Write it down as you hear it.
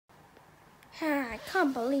I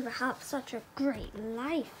can't believe I have such a great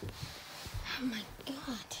life. Oh my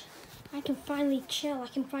god. I can finally chill. I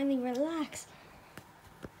can finally relax.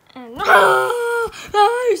 And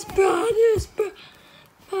it's bad, it's bad,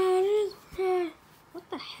 it's bad. What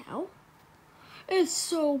the hell? It's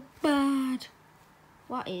so bad.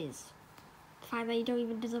 What is? The fact that you don't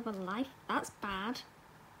even deserve a life? That's bad.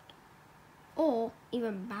 Or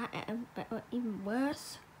even bad, but even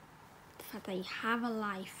worse, the fact that you have a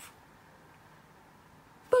life.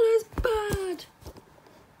 But it's bad.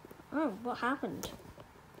 Oh, what happened?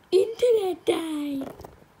 Internet died.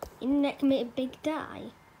 Internet committed big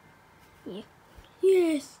die. Yeah.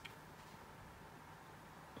 Yes.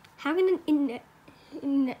 How can an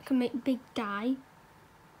internet commit big die?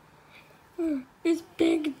 It's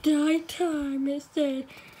big die time, it said.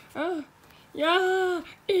 Yeah,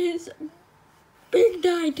 it's big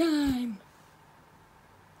die time.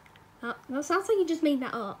 That sounds like you just made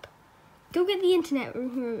that up. Go get the internet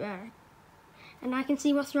router, and I can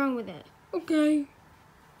see what's wrong with it. Okay.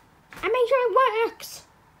 I made sure it works.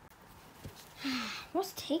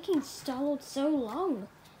 What's taking Starlord so long?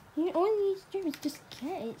 All you need to do is just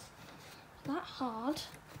get it. It's that hard.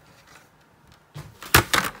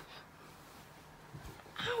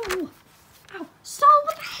 Ow! Ow! Starlord,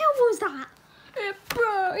 what the hell was that?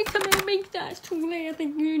 Bro, it's gonna make that. It's too late. I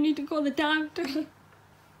think you need to call the doctor.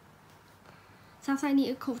 Sounds like I need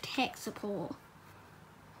to call tech support.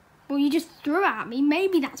 Well, you just threw at me.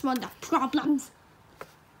 Maybe that's one of the problems.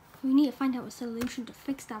 We need to find out a solution to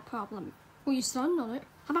fix that problem. Well, you're starting on it.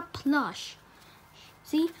 How about plush?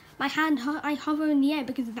 See, my hand, I hover in the air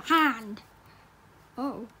because of the hand.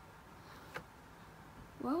 Oh.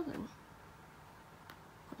 Well then.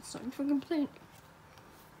 Sorry for complaint.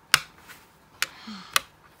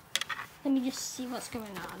 Let me just see what's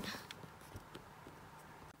going on.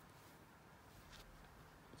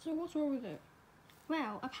 So what's wrong with it?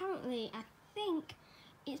 Well, apparently, I think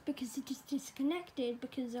it's because it just disconnected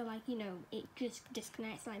because they're like, it just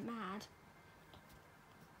disconnects like mad.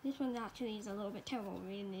 This one actually is a little bit terrible.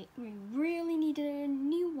 We really needed a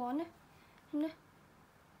new one.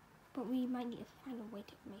 But we might need to find a way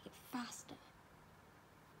to make it faster.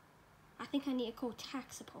 I think I need to call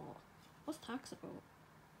tech support. What's tech support?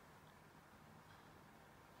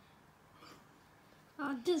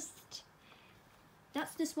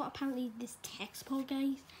 That's just what apparently this tech support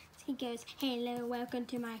guy, he goes, hello, welcome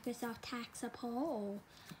to Microsoft tech support.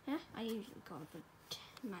 Yeah, I usually call it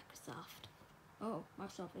Microsoft. Oh,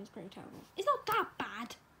 Microsoft is pretty terrible. It's not that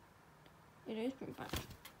bad. It is pretty bad.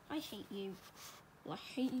 I hate you. Well,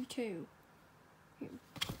 I hate you too. Here.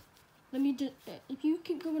 Let me just, if you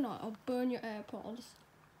keep going on, I'll burn your AirPods.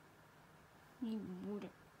 You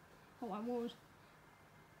wouldn't. Oh, I would.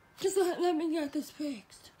 Just let me get this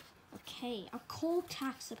fixed. Okay, I'll call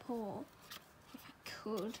tech support if I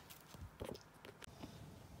could.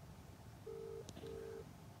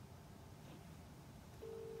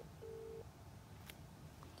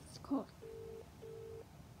 It's called.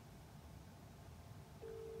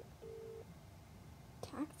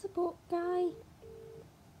 Tech support guy.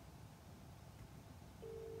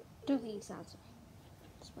 Don't think he's answering.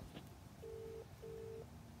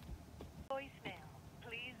 Voicemail.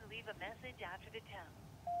 Please leave a message after the tone.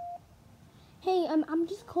 Hey, I'm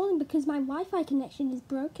just calling because my Wi-Fi connection is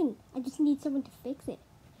broken. I just need someone to fix it.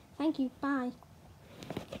 Thank you. Bye.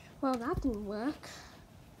 Well, that didn't work.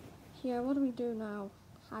 Here, what do we do now?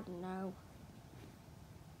 I don't know.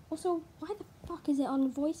 Also, why the fuck is it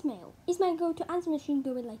on voicemail? Is my go-to answer machine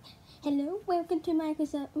going like, hello, welcome to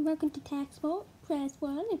Microsoft, welcome to tech support. Press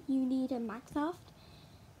 1 if you need a Microsoft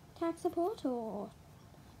tech support or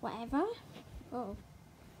whatever. Oh,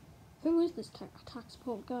 who is this tech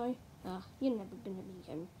support guy? You're never gonna meet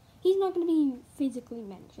him. He's not gonna be physically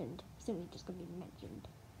mentioned. He's simply just gonna be mentioned.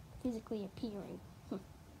 Physically appearing.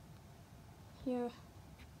 Here.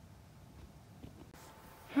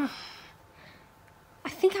 I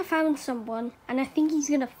think I found someone, and I think he's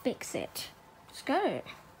gonna fix it. Let's go.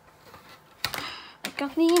 I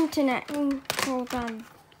got the internet program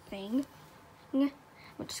thing. We're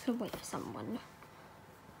just gonna wait for someone.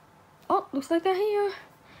 Oh, looks like they're here.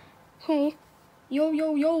 Hey. Yo,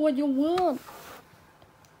 what you want?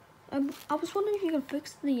 I was wondering if you could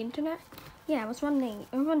fix the internet. Yeah, I was wondering.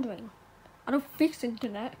 I don't fix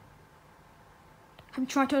internet. Have you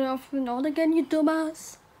tried turning it off and on again, you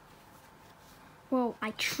dumbass? Well,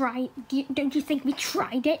 I tried. Don't you think we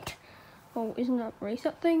tried it? Oh, isn't that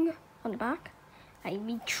reset thing on the back? Hey,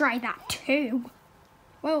 we tried that too.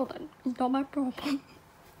 Well then, it's not my problem.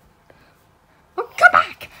 Oh, come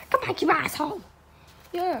back, you asshole.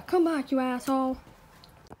 Yeah, come back, you asshole.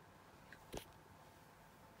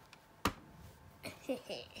 That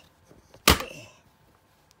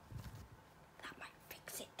might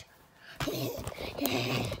fix it.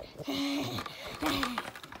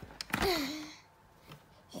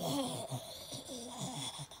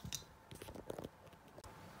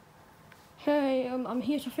 Hey, I'm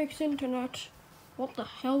here to fix internet. What the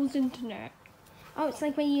hell's internet? Oh, it's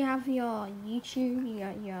like when you have your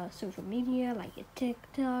YouTube, your social media, like your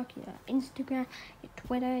TikTok, your Instagram, your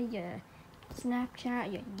Twitter, your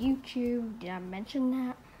Snapchat, your YouTube. Did I mention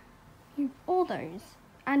that? All those.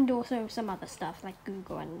 And also some other stuff like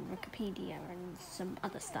Google and Wikipedia and some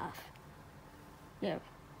other stuff. Yeah.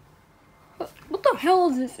 What the hell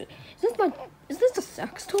is this? Is this a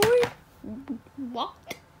sex toy?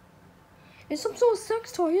 What? It's some sort of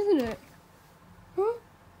sex toy, isn't it? Huh?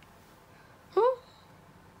 Huh?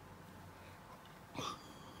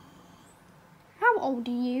 How old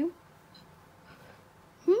are you?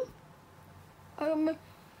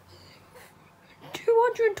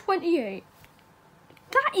 228.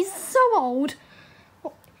 That is so old.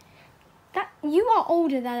 That you are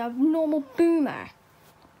older than a normal boomer.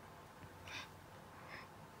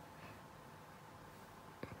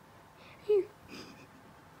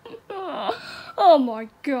 Oh my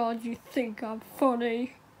god, you think I'm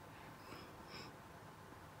funny.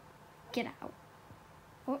 Get out.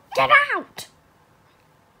 Get out!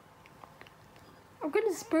 I'm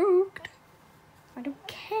getting spooked. I don't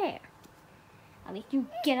care. At least you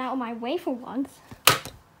get out of my way for once.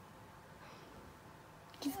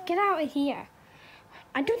 Just get out of here.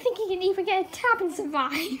 I don't think you can even get a tap and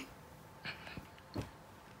survive.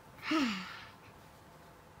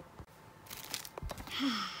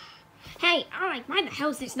 Hey, alright, why the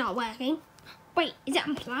hell's this not working? Wait, is it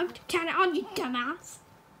unplugged? Turn it on, you dumbass.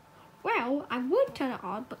 Well, I would turn it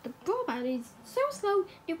on, but the broadband is so slow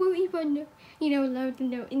it won't even, load the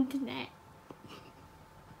no internet.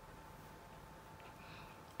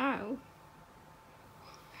 Oh.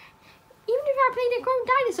 Even if I played a Chrome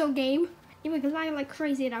Dinosaur game, it would lag like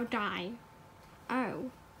crazy and I'll die.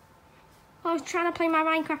 Oh. I was trying to play my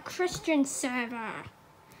Minecraft Christian server.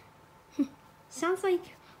 Sounds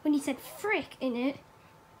like when you said frick in it,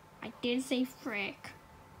 I did say frick.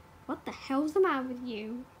 What the hell's the matter with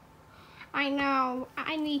you? I know,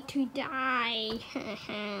 I need to die.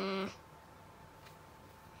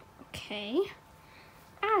 Okay.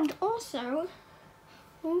 And also,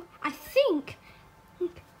 I think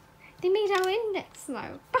they made our internet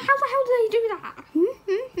slow. But how the hell do they do that?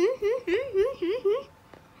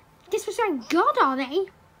 Disrespect God, are they?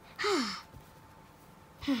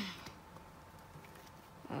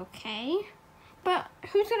 Okay. But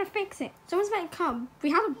who's gonna fix it? Someone's gonna come.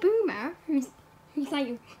 We have a boomer who's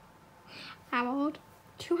like, how old?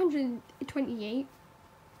 228.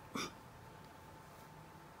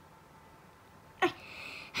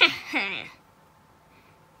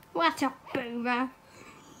 What a boomer.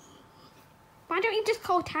 Why don't you just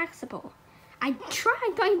call taxable? I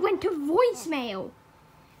tried, but I went to voicemail.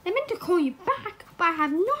 They meant to call you back, but I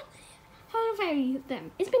have not heard of any of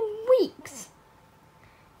them. It's been weeks.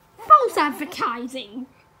 False advertising.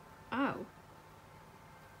 Oh.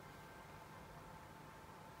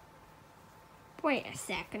 Wait a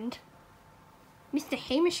second. Mr.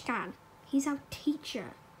 Hamish Khan. He's our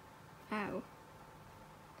teacher. Oh.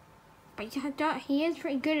 But he is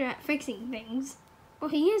pretty good at fixing things.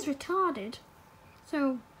 Well, he is retarded.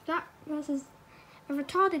 So that versus a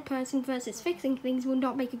retarded person versus fixing things will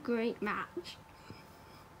not make a great match.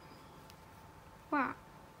 Wow.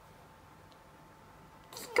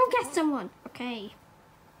 Go get someone. Okay.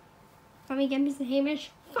 Let me get Mr.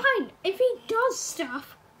 Hamish. Fine. If he does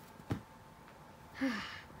stuff.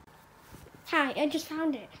 Hi, I just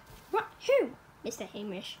found it. What? Who? Mr.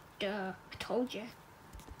 Hamish. Duh. I told you.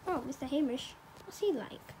 Oh, Mr. Hamish. What's he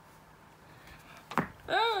like?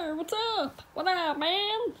 Hey, what's up? What up,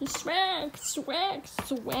 man? Swag, swag,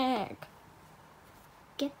 swag.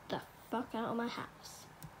 Get the fuck out of my house.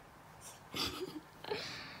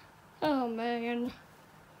 Oh, man.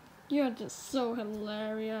 You're just so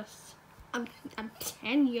hilarious. I'm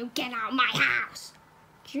telling you, get out of my house.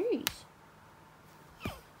 Jeez.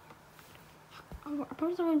 I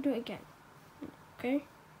promise I won't do it again. Okay?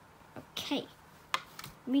 Okay.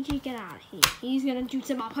 Let me just get out of here. He's gonna do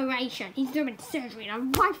some operation. He's doing surgery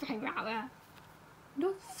on my Wi-Fi router.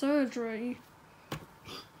 Not surgery.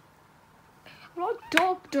 I'm not a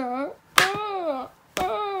doctor.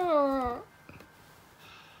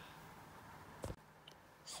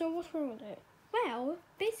 So what's wrong with it? Well,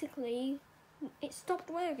 basically, it stopped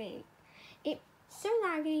working. It's so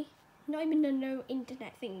laggy, not even the no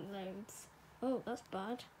internet thing loads. Oh, that's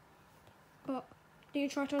bad. But do you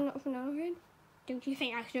try turning it off and on again? Don't you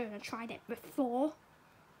think I should have tried it before?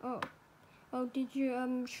 Oh, did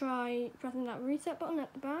you try pressing that reset button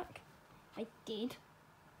at the back? I did.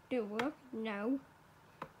 Did it work? No.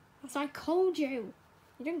 As I called you.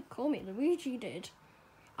 You didn't call me, Luigi did.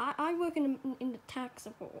 I work in the tech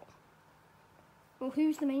support. Well,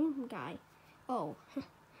 who's the main guy? Oh,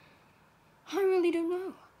 I really don't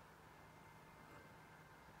know.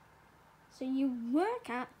 So you work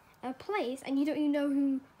at a place and you don't even know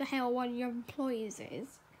who the hell one of your employees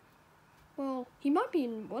is. Well, he might be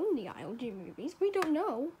in one of the IOG movies. We don't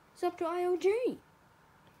know. It's up to IOG.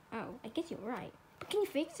 Oh, I guess you're right. But can you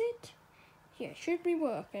fix it? Yeah, it should be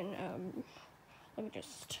working. Let me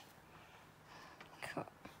just cut.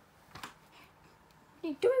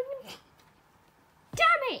 You doing?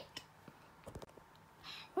 Damn it!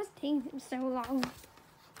 What's taking so long?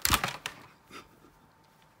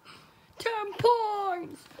 10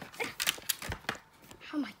 points!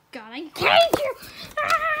 Oh my god, I hate you!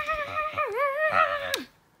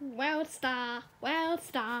 World star, world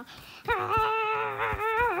star,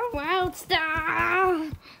 world star.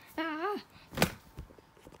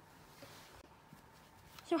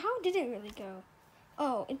 So how did it really go?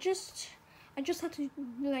 Oh, I just had to,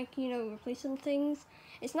 like, you know, replace some things.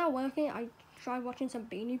 It's not working. I tried watching some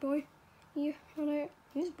Beanie Boy. You know,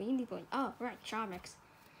 who's Beanie Boy? Oh, right, Charmix.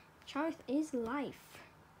 Charmix is life.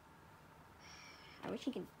 I wish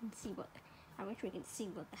we can see what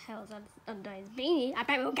the hell's under his beanie. I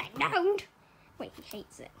bet we'll get knowned. Wait, he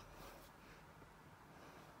hates it.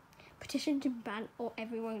 Petition to ban all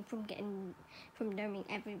everyone from knowing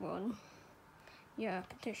everyone. Yeah,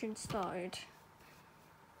 petition started.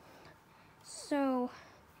 So,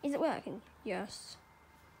 is it working? Yes.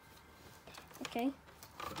 Okay.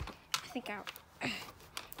 I think I'll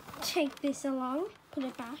take this along, put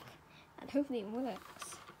it back, and hopefully it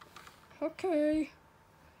works. Okay.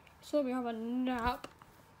 So we have a nap.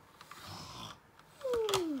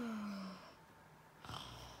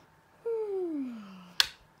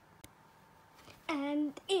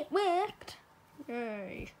 And it worked.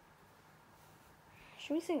 Yay.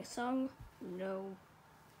 Should we sing a song? No.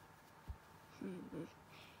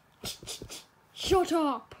 Shut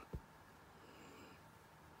up!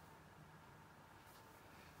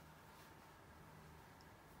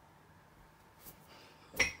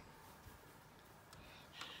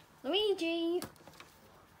 Luigi!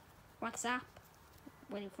 What's up?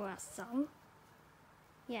 Waiting for a song?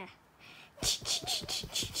 Yeah.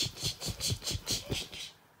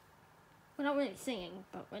 We're not really singing,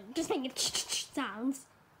 but we're just making sounds.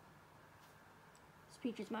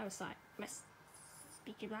 Speech is my side.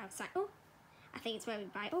 Speech is my side. Oh, I think it's very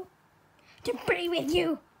vital to be with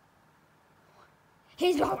you.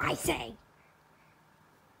 Here's what I say.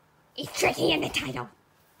 It's tricky in the title.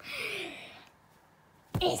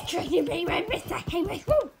 It's tricky to be with Mr. Hamish.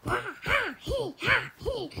 Woo, ha, ha, he, ha,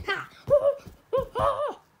 he, ha. Woo, ha,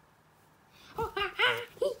 ha,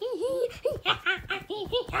 he, ha, he, ha, he,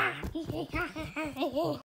 ha, he, ha, he, ha.